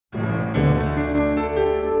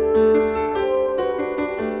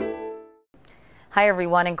Hi,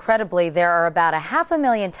 everyone. Incredibly, there are about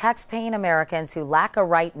 500,000 tax-paying Americans who lack a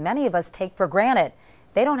right many of us take for granted.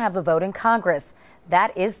 They don't have a vote in Congress.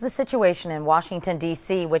 That is the situation in Washington,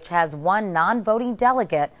 D.C., which has one non-voting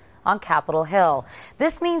delegate on Capitol Hill.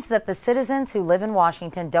 This means that the citizens who live in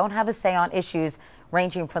Washington don't have a say on issues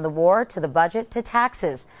ranging from the war to the budget to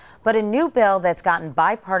taxes. But a new bill that's gotten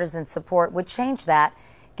bipartisan support would change that,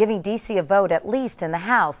 giving D.C. a vote at least in the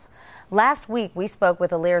House. Last week, we spoke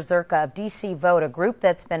with Alir Zurka of D.C. Vote, a group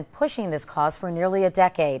that's been pushing this cause for nearly a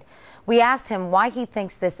decade. We asked him why he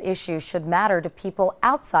thinks this issue should matter to people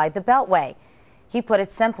outside the Beltway. He put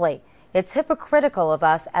it simply, it's hypocritical of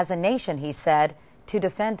us as a nation, he said, to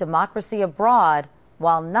defend democracy abroad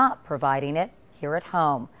while not providing it here at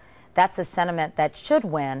home. That's a sentiment that should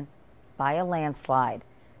win by a landslide.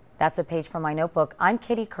 That's a page from my notebook. I'm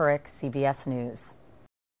Couric, CBS News.